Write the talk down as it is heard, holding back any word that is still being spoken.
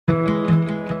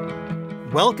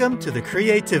Welcome to the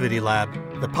Creativity Lab,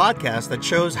 the podcast that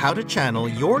shows how to channel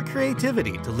your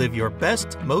creativity to live your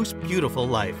best, most beautiful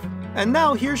life. And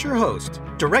now here's your host,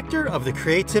 Director of the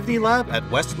Creativity Lab at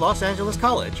West Los Angeles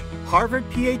College, Harvard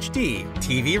PhD,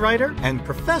 TV writer, and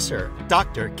professor,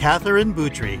 Dr. Catherine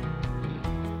Boutry.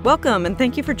 Welcome, and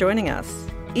thank you for joining us.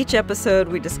 Each episode,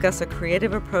 we discuss a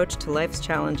creative approach to life's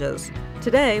challenges.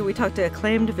 Today, we talk to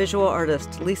acclaimed visual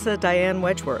artist Lisa Diane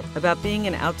Wedgeworth about being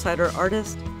an outsider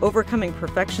artist, overcoming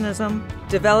perfectionism,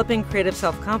 developing creative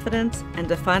self-confidence, and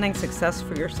defining success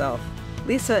for yourself.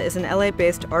 Lisa is an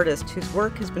LA-based artist whose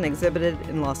work has been exhibited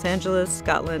in Los Angeles,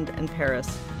 Scotland, and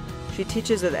Paris. She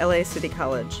teaches at LA City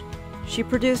College. She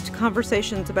produced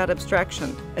Conversations About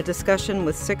Abstraction, a discussion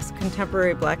with 6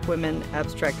 contemporary Black women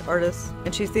abstract artists,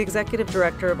 and she's the executive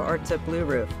director of Arts at Blue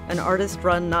Roof, an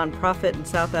artist-run nonprofit in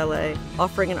South LA,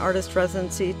 offering an artist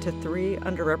residency to 3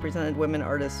 underrepresented women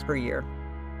artists per year.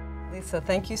 Lisa,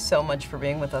 thank you so much for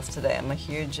being with us today. I'm a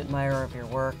huge admirer of your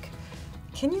work.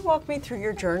 Can you walk me through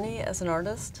your journey as an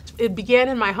artist? It began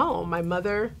in my home. My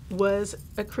mother was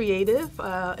a creative,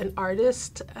 an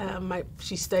artist.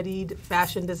 She studied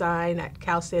fashion design at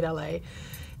Cal State LA,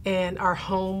 and our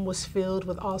home was filled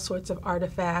with all sorts of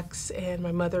artifacts, and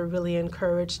my mother really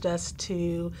encouraged us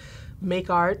to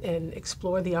make art and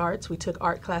explore the arts. We took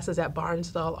art classes at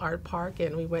Barnsdall Art Park,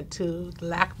 and we went to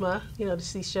LACMA, to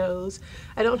see shows.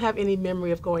 I don't have any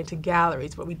memory of going to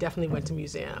galleries, but we definitely went to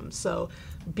museums. So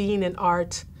being in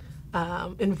art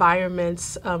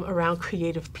environments around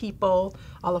creative people,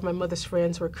 all of my mother's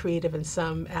friends were creative in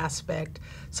some aspect.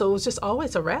 So it was just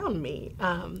always around me.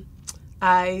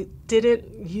 I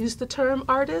didn't use the term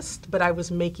artist, but I was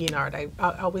making art. I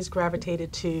always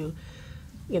gravitated to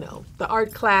the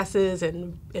art classes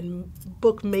and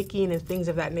book making and things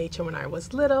of that nature when I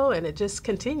was little, and it just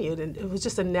continued, and it was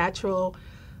just a natural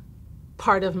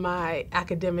part of my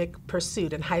academic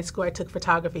pursuit. In high school, I took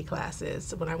photography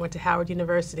classes. When I went to Howard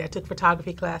University, I took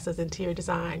photography classes, interior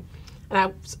design, and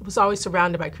I was always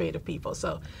surrounded by creative people.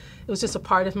 So it was just a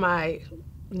part of my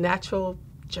natural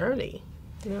journey,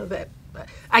 that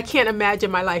I can't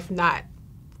imagine my life not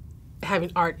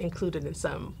having art included in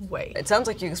some way. It sounds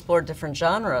like you explored different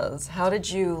genres. How did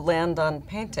you land on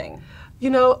painting?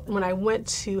 When I went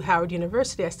to Howard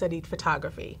University, I studied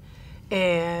photography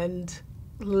and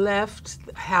left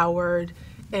Howard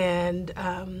and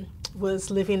was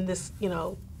living this,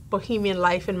 bohemian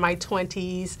life in my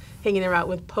 20s, hanging around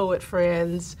with poet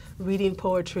friends, reading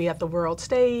poetry at the world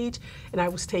stage, and I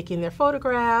was taking their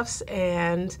photographs,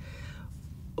 and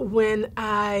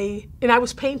I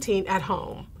was painting at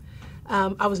home.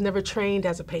 I was never trained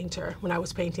as a painter when I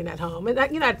was painting at home. And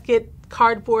I'd get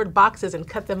cardboard boxes and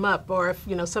cut them up, or if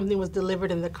something was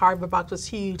delivered and the cardboard box was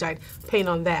huge, I'd paint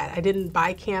on that. I didn't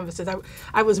buy canvases.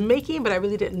 I was making, but I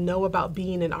really didn't know about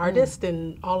being an artist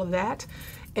and all of that.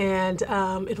 And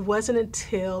it wasn't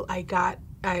until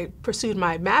I pursued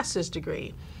my master's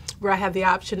degree, where I had the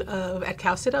option of, at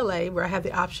Cal State LA, where I had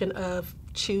the option of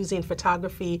choosing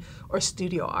photography or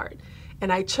studio art.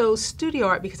 And I chose studio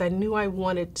art because I knew I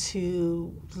wanted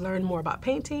to learn more about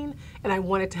painting, and I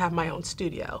wanted to have my own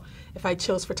studio. If I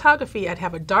chose photography, I'd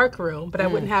have a dark room, but I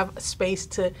wouldn't have a space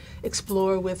to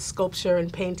explore with sculpture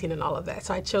and painting and all of that.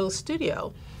 So I chose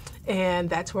studio, and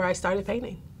that's where I started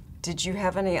painting. Did you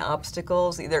have any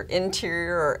obstacles, either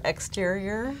interior or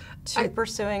exterior, to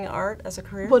pursuing art as a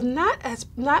career? Well,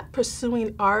 not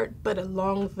pursuing art, but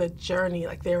along the journey.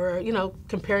 Like there were,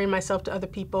 comparing myself to other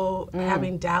people,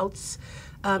 having doubts.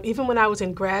 Even when I was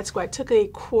in grad school, I took a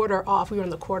quarter off. We were in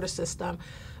the quarter system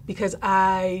because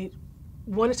I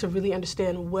wanted to really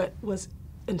understand what was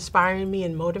inspiring me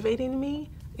and motivating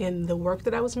me in the work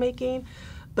that I was making.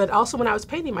 But also when I was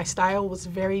painting, my style was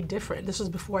very different. This was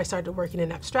before I started working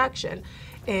in abstraction.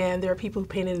 And there are people who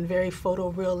painted in very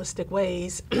photorealistic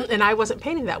ways, and I wasn't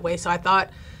painting that way, so I thought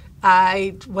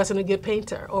I wasn't a good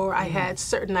painter, or I had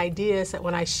certain ideas that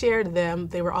when I shared them,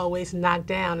 they were always knocked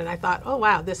down, and I thought, oh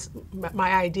wow,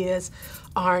 my ideas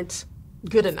aren't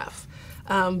good enough.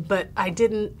 But I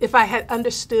didn't, if I had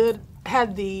understood,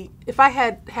 if I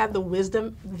had the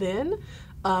wisdom then,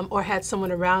 or had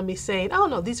someone around me saying, oh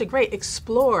no, these are great,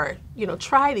 explore,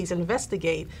 try these,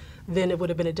 investigate, then it would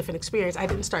have been a different experience. I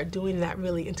didn't start doing that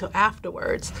really until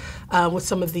afterwards with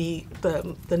some of the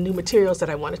new materials that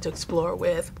I wanted to explore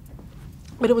with.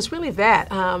 But it was really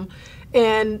that.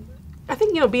 And I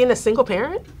think, being a single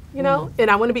parent, and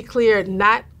I want to be clear,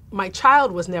 my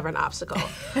child was never an obstacle,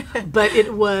 but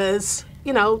it was,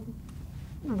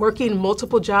 working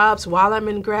multiple jobs while I'm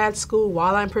in grad school,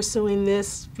 while I'm pursuing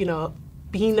this,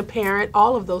 being a parent,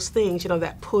 all of those things,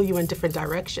 that pull you in different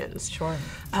directions. Sure.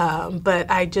 But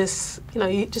I just,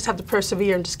 you just have to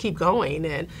persevere and just keep going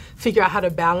and figure out how to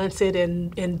balance it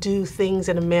and do things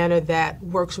in a manner that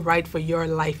works right for your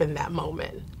life in that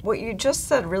moment. What you just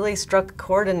said really struck a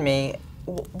chord in me.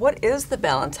 What is the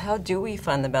balance? How do we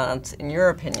find the balance, in your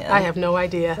opinion? I have no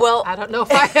idea. Well, I don't know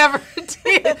if I ever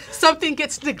did. Something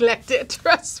gets neglected,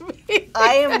 trust me.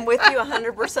 I am with you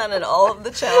 100% in all of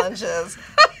the challenges.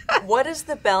 What is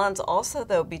the balance also,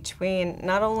 though, between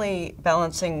not only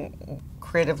balancing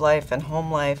creative life and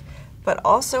home life, but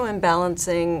also in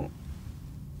balancing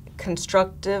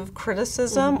constructive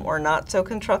criticism or not so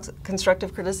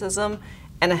constructive criticism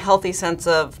and a healthy sense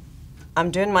of, I'm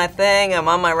doing my thing, I'm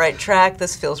on my right track,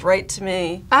 this feels right to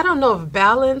me? I don't know if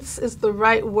balance is the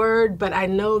right word, but I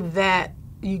know that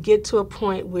you get to a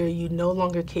point where you no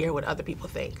longer care what other people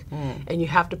think, and you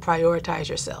have to prioritize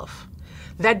yourself.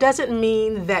 That doesn't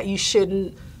mean that you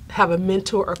shouldn't have a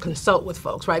mentor or consult with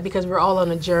folks, right? Because we're all on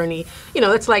a journey.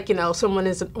 It's like, someone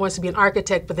wants to be an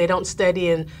architect, but they don't study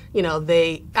and,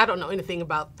 I don't know anything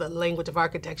about the language of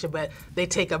architecture, but they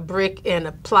take a brick and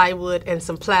a plywood and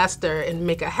some plaster and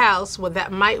make a house. Well,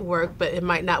 that might work, but it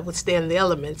might not withstand the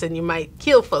elements, and you might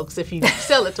kill folks if you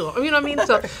sell it to them. You know what I mean?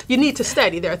 So you need to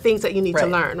study. There are things that you need to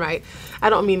learn, right? I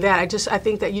don't mean that. I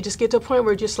think that you just get to a point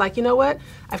where you're just like, you know what?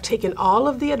 I've taken all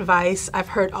of the advice. I've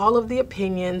heard all of the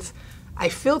opinions. I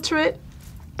filter it,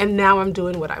 and now I'm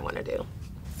doing what I want to do.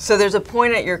 So there's a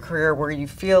point at your career where you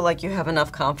feel like you have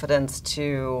enough confidence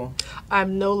to...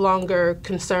 I'm no longer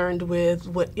concerned with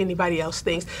what anybody else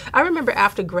thinks. I remember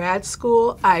after grad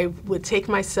school, I would take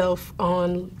myself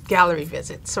on gallery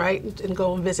visits, right, and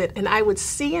go and visit, and I would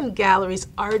see in galleries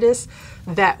artists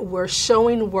that were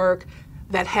showing work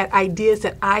that had ideas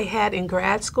that I had in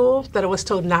grad school that I was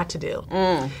told not to do.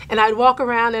 And I'd walk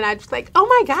around and I'd be like, oh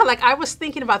my God, like I was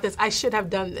thinking about this, I should have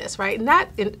done this, right?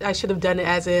 I should have done it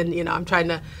as in, I'm trying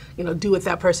to, do what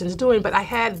that person's doing, but I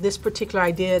had this particular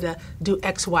idea to do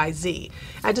X, Y, Z.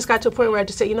 I just got to a point where I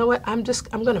just said, you know what, I'm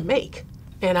gonna make.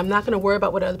 And I'm not going to worry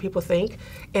about what other people think.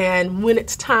 And when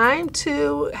it's time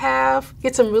to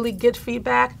get some really good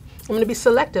feedback, I'm going to be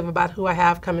selective about who I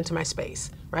have come into my space,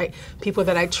 right? People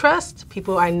that I trust,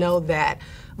 people I know that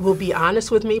will be honest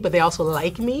with me, but they also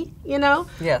like me,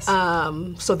 Yes.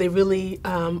 So they really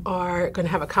are going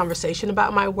to have a conversation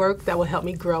about my work that will help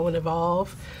me grow and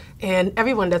evolve. And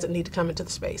everyone doesn't need to come into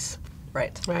the space.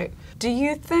 Right. Right. Do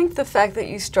you think the fact that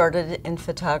you started in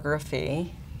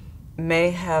photography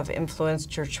may have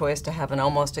influenced your choice to have an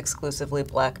almost exclusively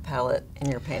black palette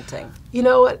in your painting? You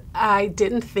know what? I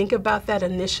didn't think about that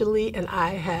initially, and I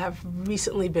have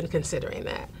recently been considering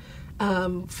that.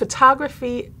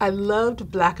 Photography, I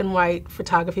loved black and white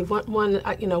photography. When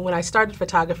I started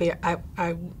photography,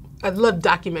 I loved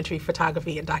documentary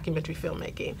photography and documentary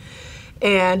filmmaking.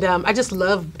 And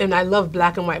I love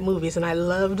black and white movies, and I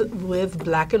loved with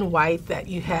black and white that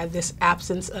you had this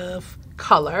absence of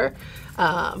color,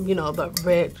 the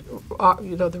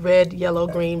red, yellow,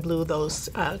 green, blue, those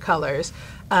colors,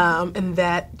 and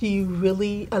that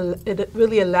it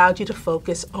really allowed you to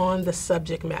focus on the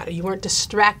subject matter. You weren't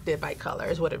distracted by color,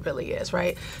 is what it really is,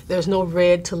 right? There's no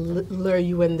red to lure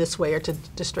you in this way or to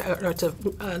distract or to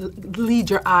lead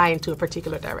your eye into a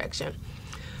particular direction.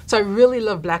 So I really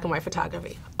love black and white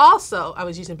photography. Also, I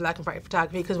was using black and white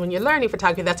photography because when you're learning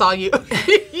photography, that's all you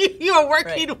are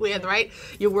working with, right?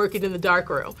 You're working in the dark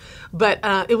room. But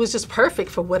it was just perfect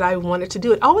for what I wanted to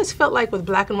do. It always felt like with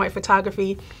black and white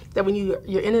photography that when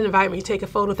you're in an environment, you take a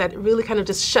photo that it really kind of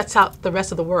just shuts out the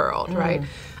rest of the world, right?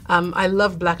 I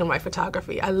love black and white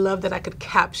photography. I love that I could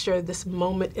capture this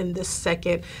moment in this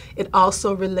second. It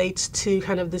also relates to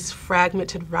kind of this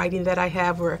fragmented writing that I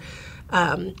have where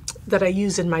that I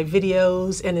use in my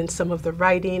videos and in some of the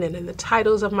writing and in the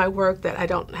titles of my work, that I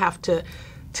don't have to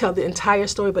tell the entire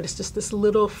story, but it's just this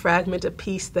little fragmented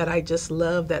piece that I just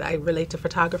love, that I relate to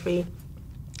photography.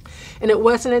 And it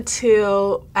wasn't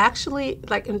until actually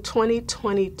like in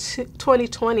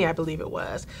 2020, I believe it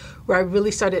was, where I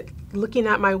really started looking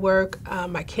at my work.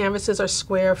 My canvases are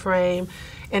square frame,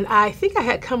 and I think I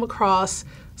had come across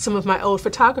some of my old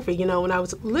photography. When I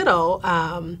was little,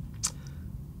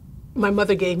 my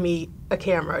mother gave me a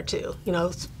camera or two.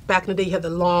 Back in the day, you had the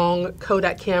long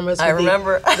Kodak cameras. I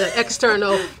remember. The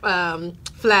external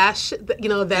flash, that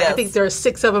yes. I think there are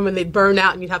 6 of them, and they'd burn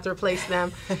out and you'd have to replace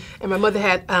them. And my mother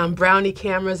had Brownie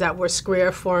cameras that were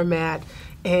square format.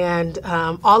 And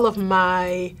all of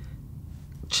my,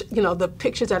 the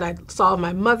pictures that I saw of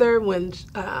my mother when,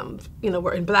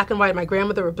 were in black and white. My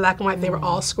grandmother were black and white. They were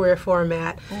all square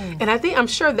format. And I'm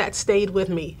sure that stayed with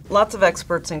me. Lots of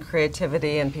experts in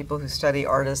creativity and people who study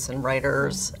artists and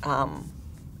writers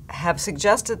have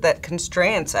suggested that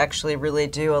constraints actually really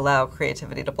do allow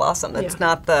creativity to blossom. It's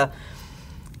not the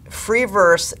free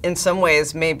verse in some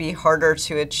ways may be harder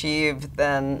to achieve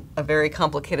than a very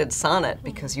complicated sonnet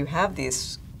because you have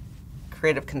these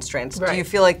creative constraints. Right. Do you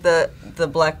feel like the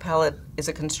black palette is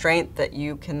a constraint that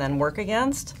you can then work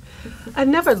against? I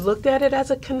never looked at it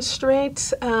as a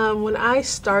constraint. When I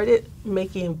started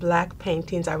making black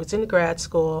paintings, I was in grad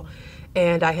school,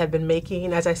 and I had been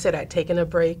making, as I said, I'd taken a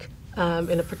break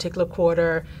in a particular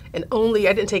quarter, and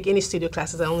I didn't take any studio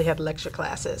classes, I only had lecture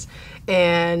classes.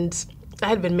 And I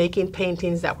had been making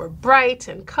paintings that were bright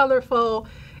and colorful,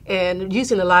 and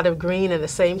using a lot of green and the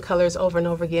same colors over and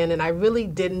over again, and I really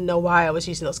didn't know why I was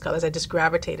using those colors. I just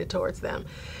gravitated towards them.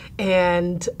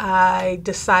 And I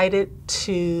decided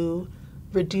to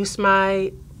reduce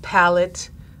my palette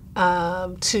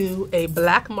to a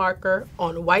black marker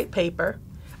on white paper.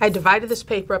 I divided this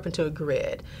paper up into a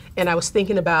grid, and I was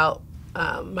thinking about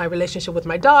my relationship with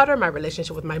my daughter, my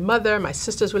relationship with my mother, my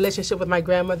sister's relationship with my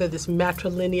grandmother, this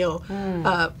matrilineal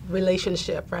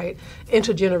relationship, right?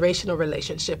 Intergenerational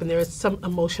relationship. And there is some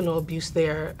emotional abuse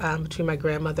there between my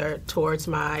grandmother towards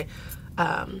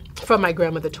from my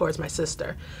grandmother towards my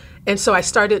sister. And so I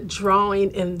started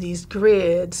drawing in these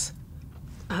grids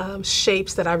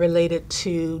shapes that I related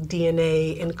to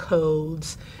DNA and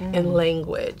codes and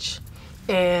language.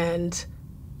 And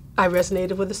I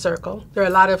resonated with the circle. There are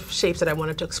a lot of shapes that I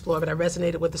wanted to explore, but I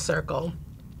resonated with the circle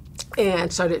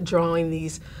and started drawing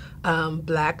these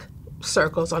black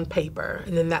circles on paper.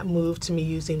 And then that moved to me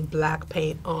using black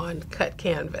paint on cut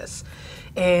canvas.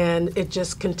 And it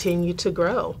just continued to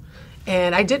grow.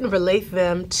 And I didn't relate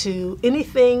them to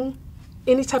anything,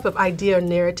 any type of idea or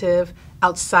narrative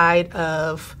outside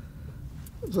of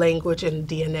language and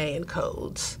DNA and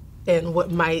codes, and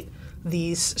what might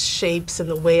these shapes and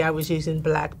the way I was using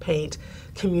black paint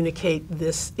communicate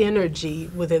this energy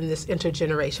within this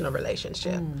intergenerational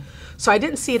relationship. So I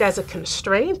didn't see it as a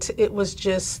constraint. It was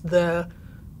just the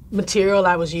material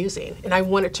I was using. And I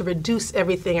wanted to reduce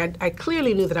everything. I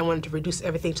clearly knew that I wanted to reduce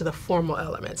everything to the formal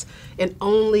elements and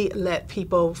only let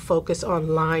people focus on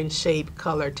line, shape,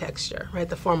 color, texture, right?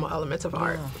 The formal elements of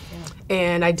art.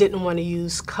 And I didn't want to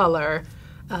use color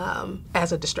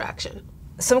as a distraction.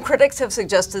 Some critics have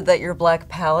suggested that your black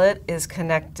palette is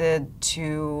connected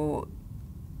to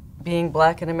being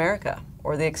black in America,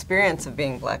 or the experience of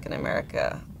being black in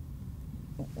America.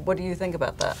 What do you think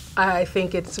about that? I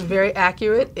think it's very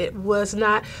accurate. It was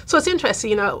not, so it's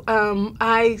interesting,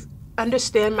 I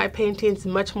understand my paintings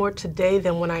much more today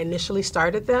than when I initially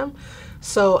started them.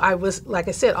 So I was, like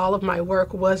I said, all of my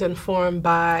work was informed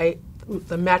by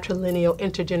the matrilineal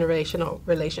intergenerational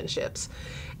relationships.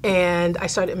 And I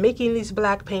started making these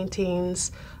black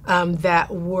paintings that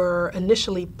were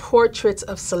initially portraits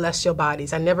of celestial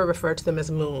bodies. I never referred to them as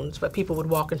moons, but people would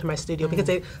walk into my studio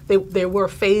because there were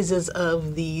phases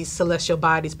of these celestial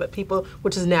bodies, but people,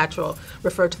 which is natural,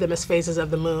 referred to them as phases of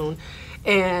the moon.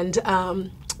 And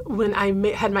when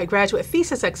I had my graduate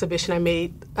thesis exhibition,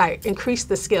 I increased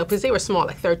the scale, because they were small,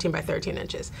 like 13 by 13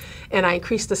 inches. And I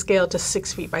increased the scale to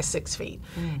 6 feet by 6 feet.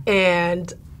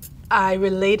 And I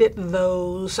related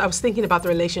those, I was thinking about the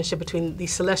relationship between the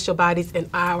celestial bodies and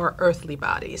our earthly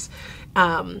bodies.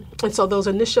 And so those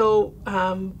initial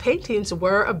paintings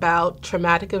were about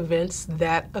traumatic events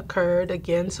that occurred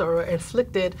against or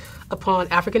inflicted upon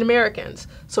African Americans.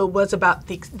 So it was about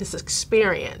this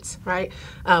experience, right?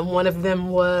 One of them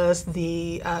was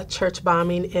the church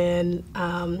bombing in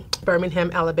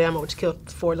Birmingham, Alabama, which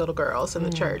killed 4 little girls in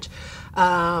the church.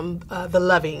 The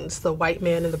Lovings, the white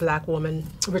man and the black woman,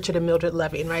 Richard and Mildred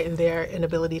Loving, right, and their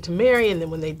inability to marry, and then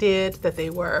when they did, that they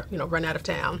were, run out of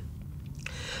town.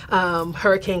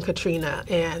 Hurricane Katrina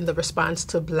and the response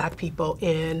to black people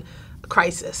in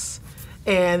crisis.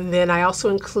 And then I also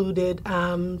included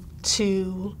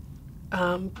 2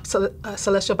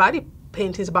 celestial body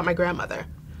paintings about my grandmother,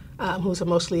 who's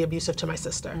emotionally abusive to my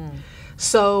sister.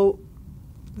 So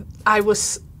I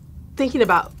was thinking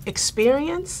about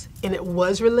experience, and it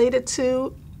was related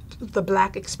to the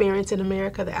black experience in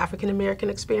America, the African American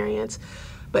experience.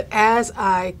 But as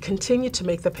I continued to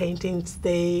make the paintings,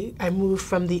 I moved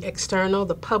from the external,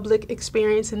 the public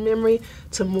experience and memory,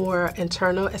 to more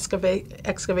internal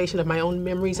excavation of my own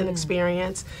memories and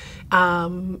experience,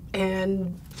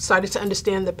 and started to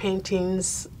understand the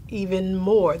paintings even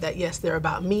more, that yes, they're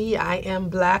about me, I am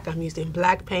black, I'm using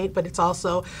black paint, but it's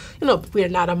also, we're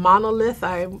not a monolith.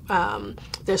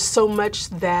 There's so much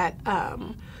that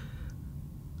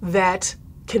that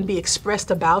can be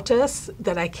expressed about us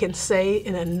that I can say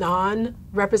in a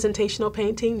non-representational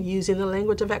painting using the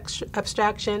language of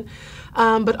abstraction,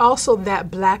 but also that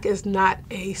black is not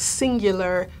a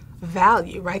singular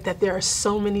value, right? That there are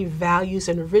so many values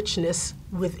and richness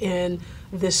within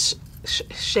this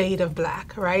shade of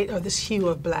black, right? Or this hue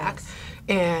of black. Yes.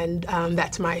 And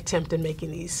that's my attempt in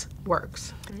making these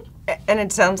works. And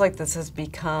it sounds like this has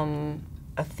become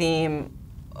a theme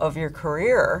of your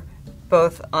career,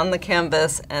 both on the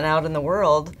canvas and out in the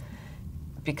world,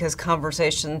 because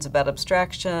conversations about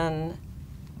abstraction,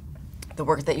 the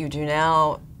work that you do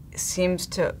now, seems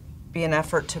to be an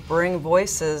effort to bring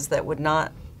voices that would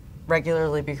not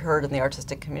regularly be heard in the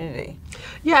artistic community.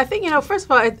 Yeah, I think, first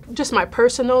of all, just my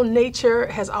personal nature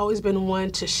has always been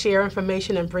one to share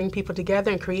information and bring people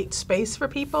together and create space for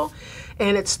people.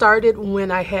 And it started when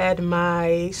I had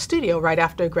my studio right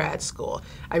after grad school.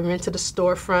 I rented a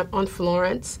storefront on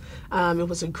Florence. It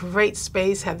was a great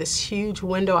space, had this huge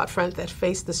window out front that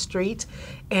faced the street.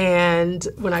 And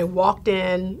when I walked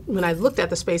in, when I looked at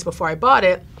the space before I bought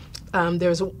it, there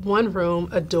was one room,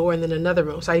 a door, and then another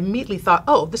room. So I immediately thought,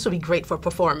 oh, this would be great for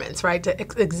performance, right,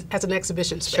 as an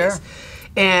exhibition space. Sure.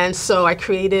 And so I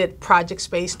created Project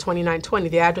Space 2920.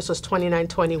 The address was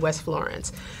 2920 West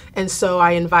Florence. And so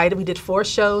we did 4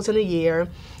 shows in a year.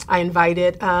 I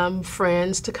invited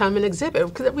friends to come and exhibit.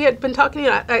 Because we had been talking,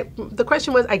 the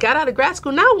question was, I got out of grad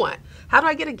school, now what? How do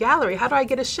I get a gallery? How do I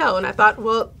get a show? And I thought,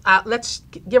 well, let's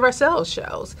give ourselves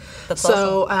shows. That's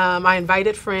so awesome. I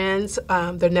invited friends.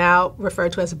 They're now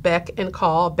referred to as Becky and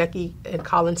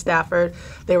Colin Stafford.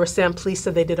 They were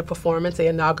Samplista. They did a performance. They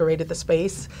inaugurated the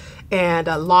space and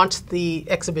launched the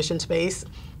exhibition space.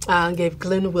 Gave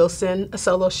Glenn Wilson a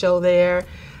solo show there.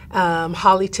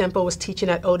 Holly Temple was teaching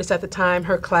at Otis at the time.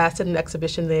 Her class did an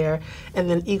exhibition there. And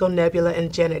then Eagle Nebula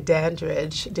and Janet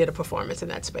Dandridge did a performance in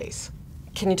that space.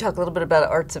 Can you talk a little bit about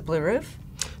Arts at Blue Roof?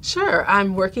 Sure.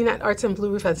 I'm working at Arts at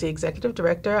Blue Roof as the executive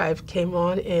director. I came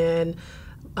on in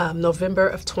November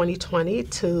of 2020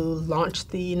 to launch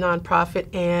the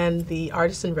nonprofit and the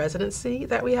artist residency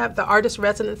that we have,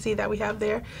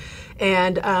 there.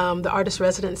 And the artist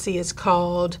residency is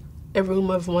called A Room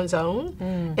of One's Own,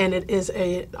 and it is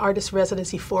an artist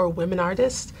residency for women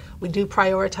artists. We do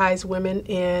prioritize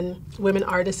women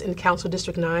artists in Council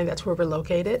District 9. That's where we're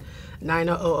located,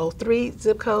 90003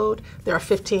 zip code. There are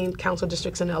 15 council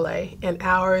districts in LA, and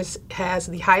ours has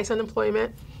the highest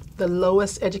unemployment, the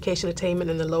lowest education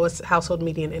attainment, and the lowest household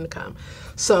median income.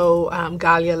 So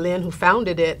Galia Lynn, who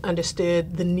founded it,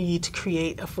 understood the need to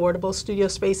create affordable studio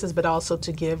spaces, but also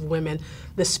to give women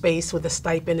the space with a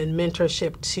stipend and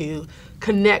mentorship to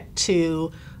connect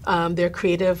to their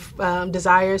creative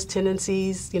desires,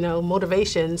 tendencies,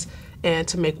 motivations, and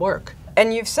to make work.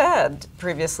 And you've said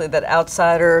previously that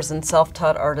outsiders and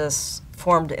self-taught artists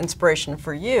formed inspiration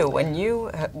for you when you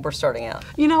were starting out.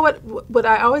 You know what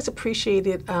I always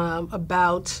appreciated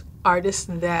about artists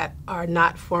that are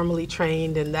not formally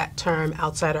trained, and that term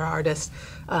outsider artist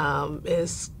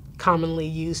is commonly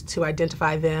used to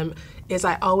identify them, is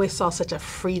I always saw such a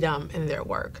freedom in their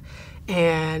work.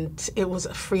 And it was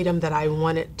a freedom that I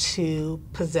wanted to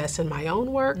possess in my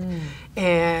own work.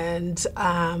 And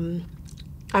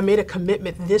I made a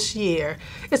commitment this year.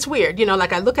 It's weird,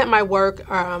 I look at my work.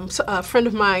 A friend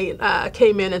of mine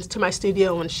came into my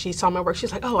studio and she saw my work.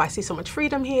 She's like, oh, I see so much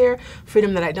freedom here,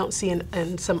 freedom that I don't see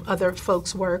in some other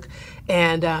folks' work.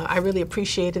 And I really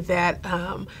appreciated that.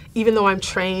 Even though I'm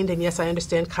trained, and yes, I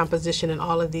understand composition and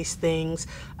all of these things,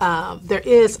 there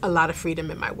is a lot of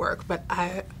freedom in my work. But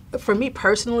for me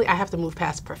personally, I have to move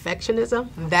past perfectionism.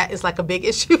 That is like a big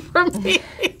issue for me.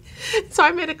 So I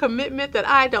made a commitment that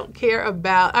I don't care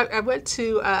about. I went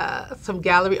to some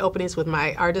gallery openings with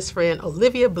my artist friend,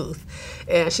 Olivia Booth,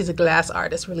 and she's a glass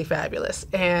artist, really fabulous.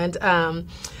 And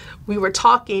we were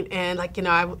talking, and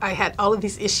I had all of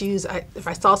these issues. If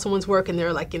I saw someone's work and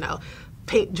they're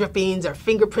paint drippings or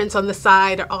fingerprints on the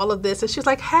side or all of this. And she was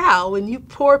like, how? When you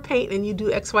pour paint and you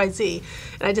do X, Y, Z.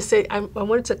 And I just said, I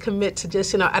wanted to commit to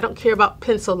just, I don't care about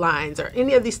pencil lines or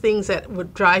any of these things that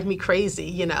would drive me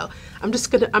crazy,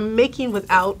 I'm making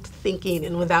without thinking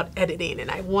and without editing.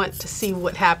 And I want to see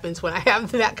what happens when I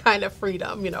have that kind of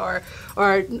freedom,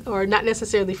 or not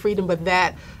necessarily freedom, but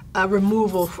that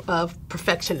removal of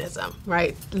perfectionism,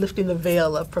 right? Lifting the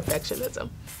veil of perfectionism.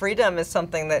 Freedom is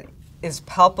something that is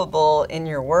palpable in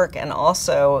your work and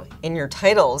also in your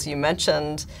titles. You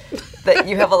mentioned that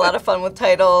you have a lot of fun with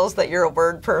titles, that you're a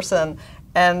word person,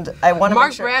 and I want to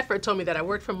Mark Bradford told me that. I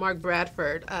worked for Mark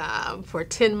Bradford for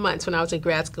 10 months when I was in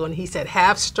grad school, and he said,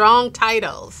 have strong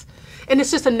titles. And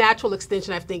it's just a natural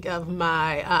extension, I think, of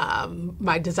my,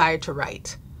 my desire to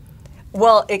write.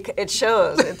 Well, it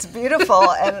shows. It's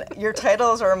beautiful, and your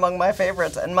titles are among my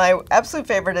favorites. And my absolute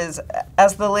favorite is,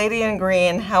 As the Lady in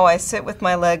Green, How I Sit with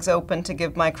My Legs Open to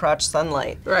Give My Crotch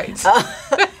Sunlight. Right.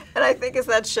 And I think as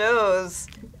that shows,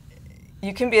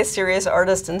 You can be a serious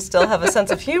artist and still have a sense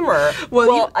of humor.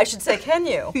 Well, I should say, can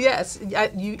you? Yes,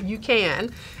 you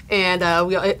can. And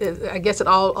I guess it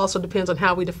all also depends on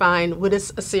how we define what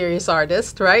is a serious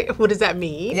artist, right? What does that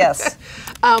mean? Yes.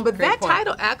 But Great that point.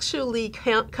 title actually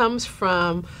comes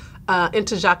from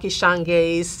Ntozake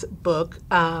Shange's book,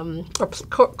 or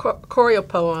choreo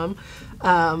poem,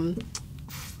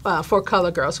 For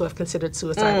Color Girls Who Have Considered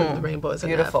Suicide When the Rainbow Is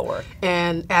Enough. Beautiful work.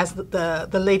 And as the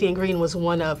Lady in Green was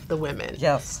one of the women.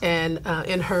 Yes. And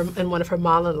in one of her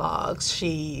monologues,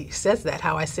 she says that,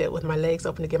 how I sit with my legs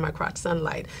open to give my crotch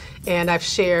sunlight. And I've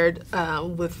shared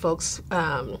with folks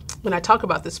when I talk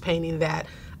about this painting that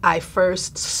I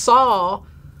first saw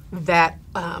that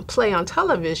play on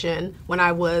television when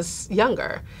I was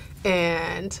younger.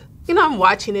 And you know, I'm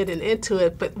watching it and into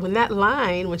it, but when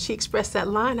she expressed that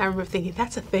line, I remember thinking,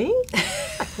 that's a thing?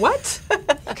 Like, what?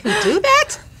 You can do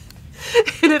that?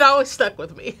 And it always stuck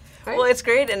with me. Right? Well, it's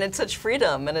great, and it's such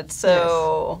freedom, and it's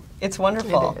so, it's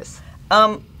wonderful. It is.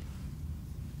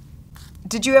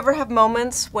 Did you ever have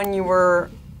moments when you were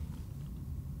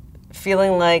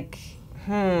feeling like,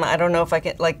 I don't know if I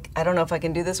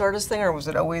can do this artist thing, or was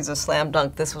it always a slam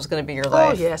dunk, this was going to be your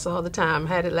life? Oh, yes, all the time. I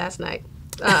had it last night.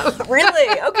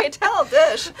 Really? Okay, tell,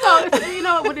 dish. You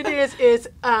know what it is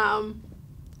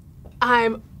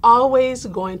I'm always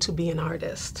going to be an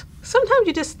artist. Sometimes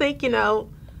you just think, you know,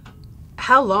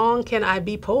 how long can I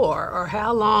be poor? Or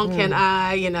how long can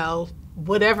I, you know,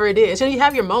 whatever it is. And you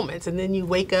have your moments, and then you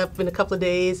wake up in a couple of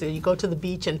days and you go to the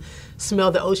beach and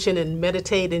smell the ocean and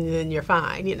meditate, and then you're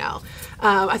fine, you know.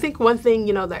 I think one thing,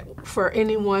 you know, that for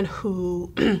anyone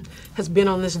who has been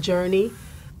on this journey,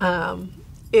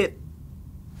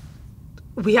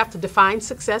 we have to define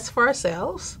success for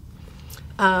ourselves.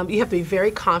 You have to be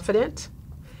very confident.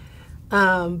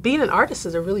 Being an artist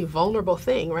is a really vulnerable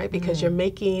thing, right? Because you're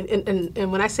making,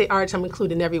 and when I say artist, I'm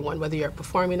including everyone, whether you're a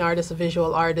performing artist, a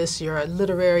visual artist, you're a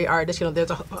literary artist, you know,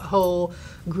 there's a whole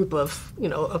group of, you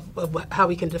know, of how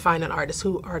we can define an artist,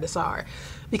 who artists are.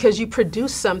 Because you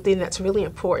produce something that's really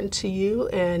important to you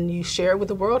and you share it with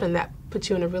the world, and that puts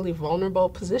you in a really vulnerable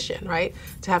position, right?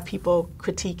 To have people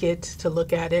critique it, to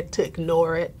look at it, to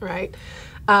ignore it, right?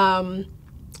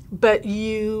 But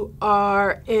you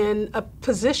are in a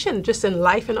position just in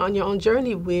life and on your own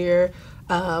journey where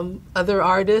other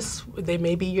artists, they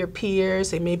may be your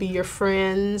peers, they may be your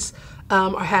friends,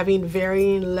 are having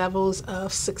varying levels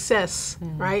of success,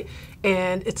 right?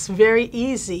 And it's very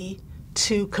easy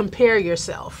to compare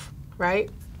yourself, right?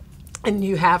 And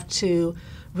you have to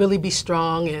really be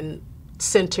strong and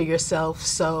center yourself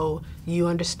so you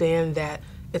understand that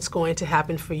it's going to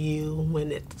happen for you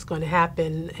when it's going to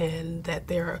happen, and that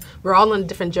we're all on a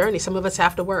different journey. Some of us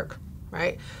have to work,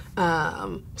 right?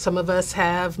 Some of us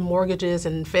have mortgages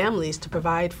and families to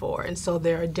provide for, and so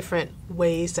there are different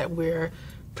ways that we're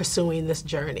pursuing this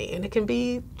journey, and it can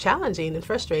be challenging and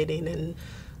frustrating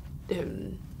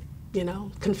and you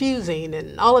know, confusing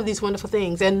and all of these wonderful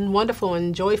things, and wonderful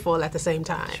and joyful at the same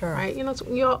time, right? You know,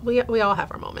 we all have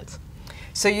our moments.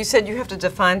 So you said you have to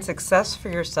define success for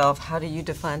yourself. How do you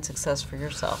define success for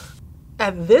yourself?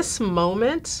 At this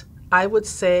moment, I would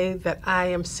say that I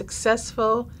am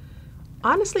successful,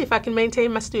 honestly, if I can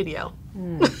maintain my studio.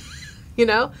 You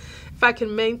know, if I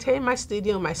can maintain my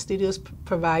studio's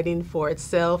providing for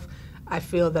itself, I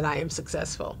feel that I am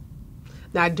successful.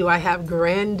 Now, do I have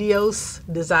grandiose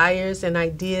desires and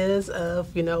ideas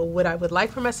of, you know, what I would like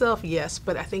for myself? Yes,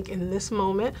 but I think in this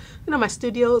moment, you know, my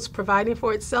studio is providing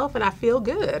for itself, and I feel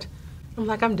good. I'm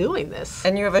like, I'm doing this.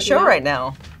 And you have a show right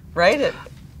now, right? At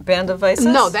Band of Vices?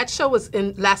 No, that show was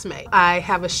in last May. I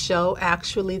have a show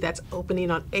actually that's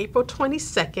opening on April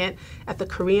 22nd at the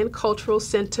Korean Cultural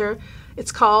Center.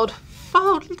 It's called,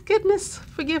 oh goodness,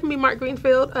 forgive me, Mark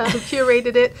Greenfield, who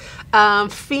curated it.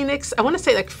 Phoenix, I want to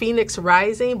say like Phoenix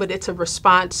Rising, but it's a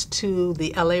response to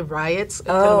the LA riots.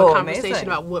 Kind of a conversation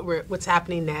about what's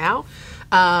happening now.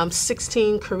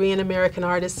 16 Korean American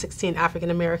artists, 16 African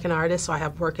American artists, so I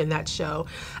have work in that show.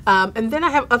 And then I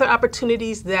have other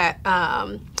opportunities that,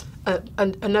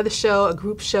 another show, a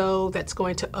group show that's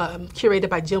going to, curated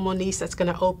by Jill Moniz, that's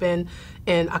going to open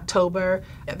in October.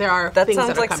 There are things that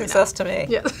are coming up. That sounds like success to me.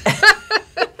 Yes.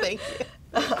 Thank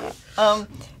you.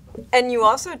 And you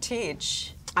also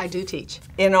teach. I do teach.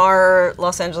 In our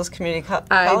Los Angeles Community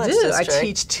College district. I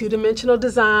teach two-dimensional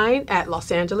design at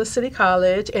Los Angeles City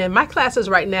College, and my classes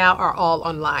right now are all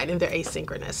online, and they're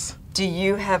asynchronous. Do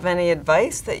you have any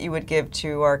advice that you would give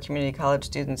to our community college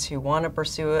students who want to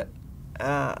pursue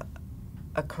a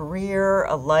career,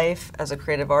 a life as a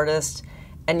creative artist,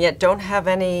 and yet don't have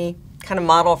any kind of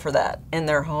model for that in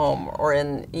their home or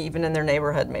even in their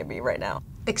neighborhood maybe right now?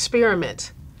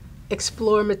 Experiment.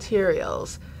 explore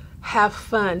materials, have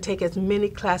fun, take as many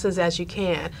classes as you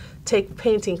can. Take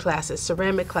painting classes,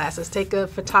 ceramic classes, take a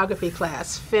photography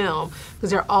class, film, because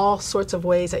there are all sorts of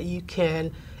ways that you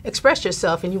can express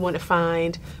yourself, and you want to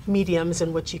find mediums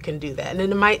in which you can do that. And then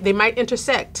they might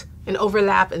intersect and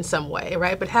overlap in some way,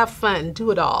 right? But have fun, do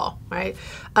it all, right?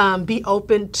 Be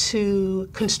open to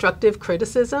constructive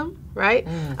criticism, right?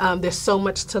 There's so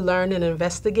much to learn and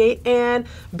investigate, and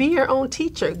be your own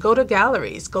teacher. Go to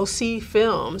galleries, go see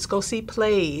films, go see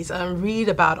plays, read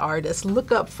about artists,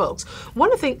 look up folks.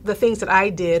 One of the things that I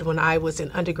did when I was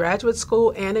in undergraduate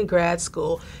school and in grad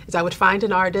school is I would find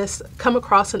an artist, come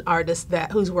across an artist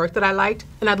whose work that I liked,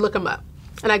 and I'd look them up.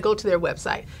 And I'd go to their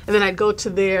website, and then I'd go to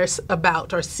their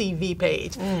About or CV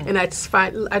page, and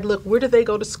I'd look, where do they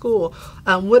go to school?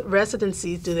 What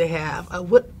residencies do they have?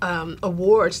 What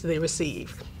awards do they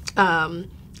receive?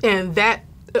 And that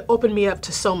opened me up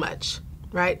to so much,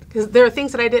 right? Because there are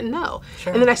things that I didn't know.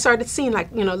 Sure. And then I started seeing, like,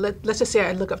 let's just say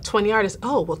I look up 20 artists.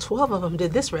 Oh, well, 12 of them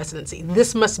did this residency.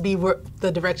 This must be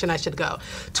the direction I should go.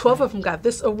 12 of them got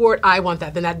this award. I want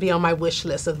that. Then that'd be on my wish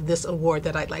list of this award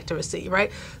that I'd like to receive,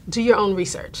 right? Do your own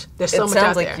research. There's so much out there. It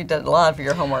sounds like you did a lot of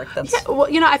your homework. Yeah, well,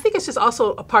 I think it's just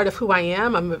also a part of who I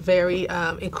am. I'm a very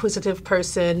inquisitive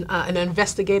person, an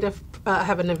investigative,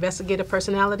 have an investigative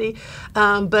personality,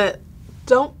 but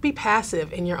don't be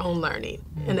passive in your own learning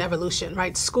and evolution,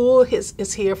 right? School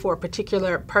is here for a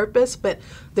particular purpose, but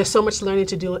there's so much learning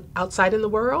to do outside in the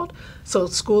world. So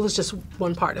school is just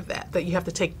one part of that you have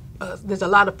to take. There's a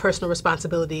lot of personal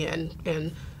responsibility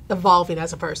in evolving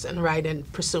as a person, right?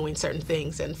 And pursuing certain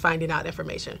things and finding out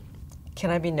information.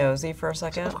 Can I be nosy for a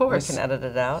second? Of course. We can edit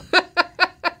it out.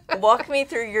 Walk me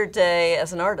through your day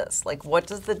as an artist. Like, what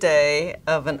does the day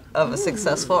of a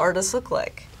successful artist look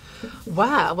like?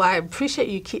 Wow. Well, I appreciate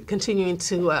you keep continuing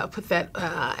to put that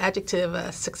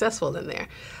adjective successful in there.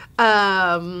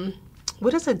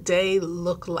 What does a day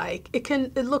look like?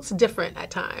 It looks different at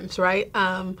times, right?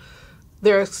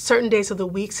 There are certain days of the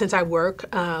week since I work.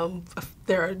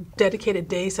 There are dedicated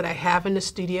days that I have in the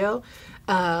studio.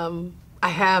 I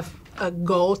have a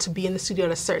goal to be in the studio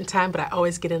at a certain time, but I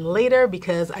always get in later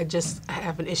because I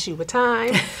have an issue with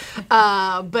time.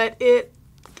 But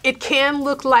it can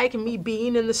look like me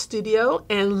being in the studio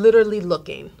and literally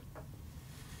looking.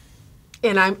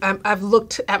 And I've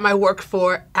looked at my work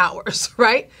for hours,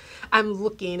 right? I'm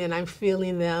looking and I'm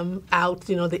feeling them out,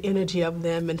 the energy of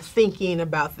them and thinking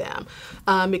about them.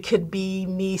 It could be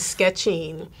me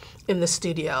sketching in the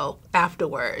studio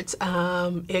afterwards.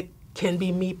 It can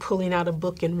be me pulling out a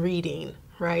book and reading,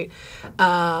 right?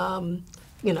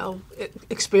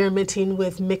 Experimenting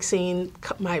with mixing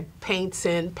my paints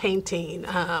and painting.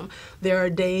 There are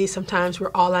days sometimes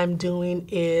where all I'm doing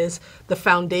is the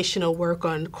foundational work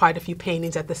on quite a few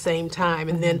paintings at the same time.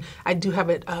 And then I do have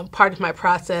it, part of my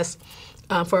process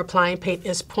for applying paint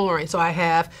is pouring. So I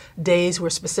have days where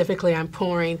specifically I'm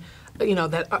pouring,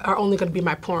 that are only going to be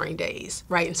my pouring days,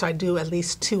 right? And so I do at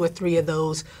least 2 or 3 of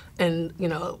those in,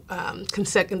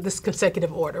 this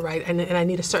consecutive order, right? And I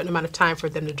need a certain amount of time for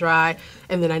them to dry.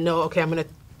 And then I know, okay, I'm going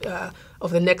to,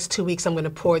 over the next 2 weeks, I'm going to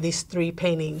pour these 3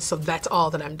 paintings. So that's all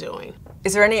that I'm doing.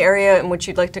 Is there any area in which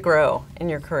you'd like to grow in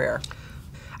your career?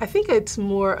 I think it's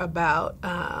more about,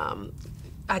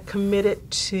 I committed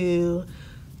to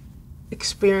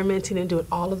experimenting and doing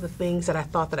all of the things that I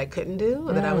thought that I couldn't do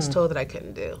or that I was told that I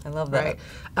couldn't do. I love that.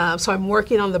 Right? So I'm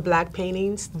working on the black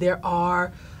paintings.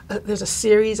 There's a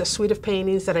suite of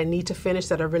paintings that I need to finish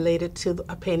that are related to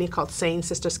a painting called Sane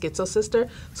Sister, Schizo Sister.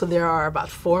 So there are about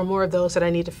 4 more of those that I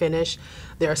need to finish.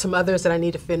 There are some others that I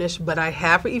need to finish, but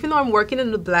even though I'm working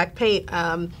in the black paint,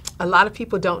 a lot of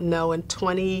people don't know in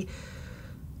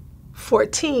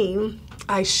 2014,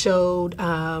 I showed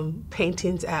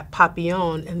paintings at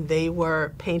Papillon, and they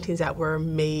were paintings that were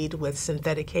made with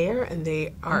synthetic hair, and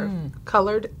they are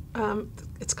colored.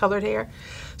 It's colored hair.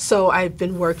 So I've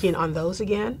been working on those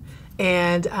again,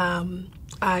 and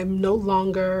I'm no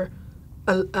longer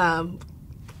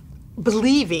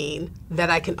believing that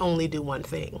I can only do one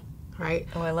thing, right?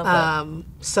 Oh, I love that.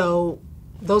 So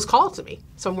those call to me.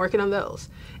 So I'm working on those.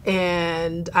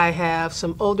 And I have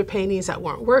some older paintings that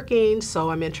weren't working, so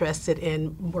I'm interested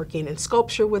in working in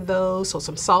sculpture with those. So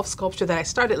some soft sculpture that I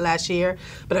started last year,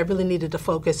 but I really needed to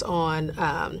focus on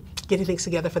getting things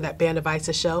together for that Band of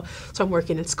Isis show. So I'm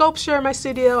working in sculpture in my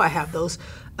studio. I have those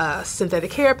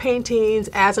synthetic hair paintings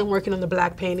as I'm working on the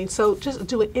black painting. So just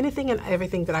doing anything and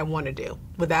everything that I want to do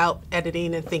without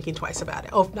editing and thinking twice about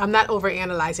it. I'm not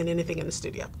overanalyzing anything in the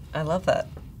studio. I love that.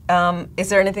 Is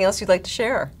there anything else you'd like to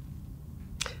share?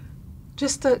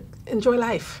 Just to enjoy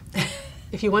life.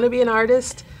 If you want to be an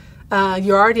artist,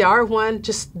 You already are one,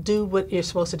 just do what you're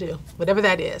supposed to do, whatever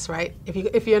that is, right?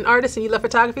 If you're an artist and you love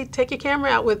photography, take your camera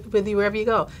out with you wherever you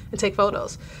go and take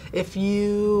photos. If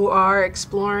you are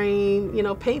exploring,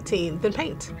 painting, then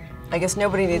paint. I guess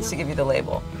nobody needs to give you the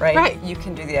label, right? Right. You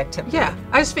can do the activity. Yeah,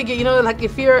 I just figure, like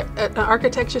if you're an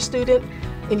architecture student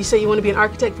and you say you want to be an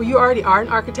architect, well, you already are an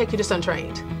architect, you're just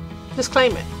untrained. Just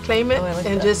claim it, like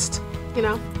and that. just,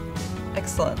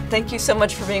 Excellent. Thank you so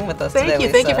much for being with us Thank today, you.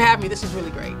 Lisa. Thank you for having me. This was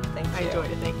really great. Thank I you. enjoyed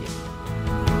it. Thank you.